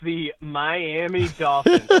The Miami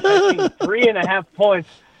Dolphins catching 3.5 points.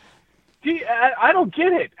 Gee, I don't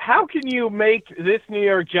get it. How can you make this New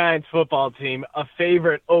York Giants football team a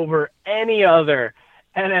favorite over any other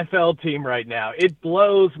NFL team right now? It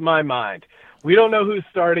blows my mind. We don't know who's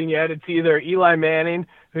starting yet. It's either Eli Manning,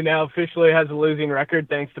 who now officially has a losing record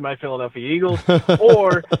thanks to my Philadelphia Eagles,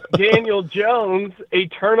 or Daniel Jones, a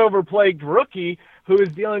turnover-plagued rookie who is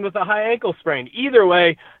dealing with a high ankle sprain. Either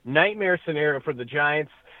way, nightmare scenario for the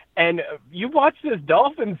Giants. And you watch this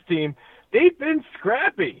Dolphins team, they've been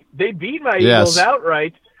scrappy. They beat my Eagles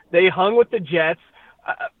outright. They hung with the Jets.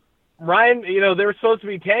 Ryan, they were supposed to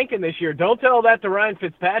be tanking this year. Don't tell that to Ryan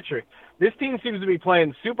Fitzpatrick. This team seems to be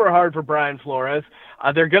playing super hard for Brian Flores.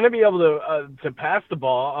 They're going to be able to pass the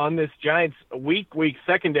ball on this Giants weak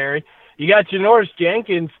secondary. You got Janoris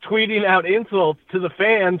Jenkins tweeting out insults to the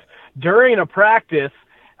fans during a practice.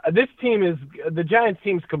 The Giants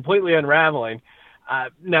team's completely unraveling.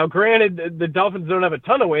 Now, granted, the Dolphins don't have a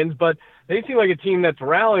ton of wins, but they seem like a team that's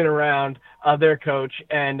rallying around their coach,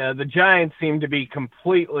 and the Giants seem to be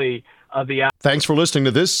completely the out. Thanks for listening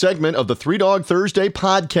to this segment of the Three Dog Thursday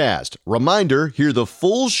podcast. Reminder, hear the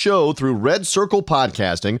full show through Red Circle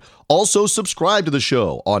Podcasting. Also subscribe to the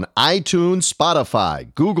show on iTunes,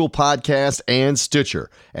 Spotify, Google Podcasts, and Stitcher.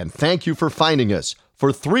 And thank you for finding us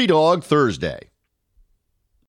for Three Dog Thursday.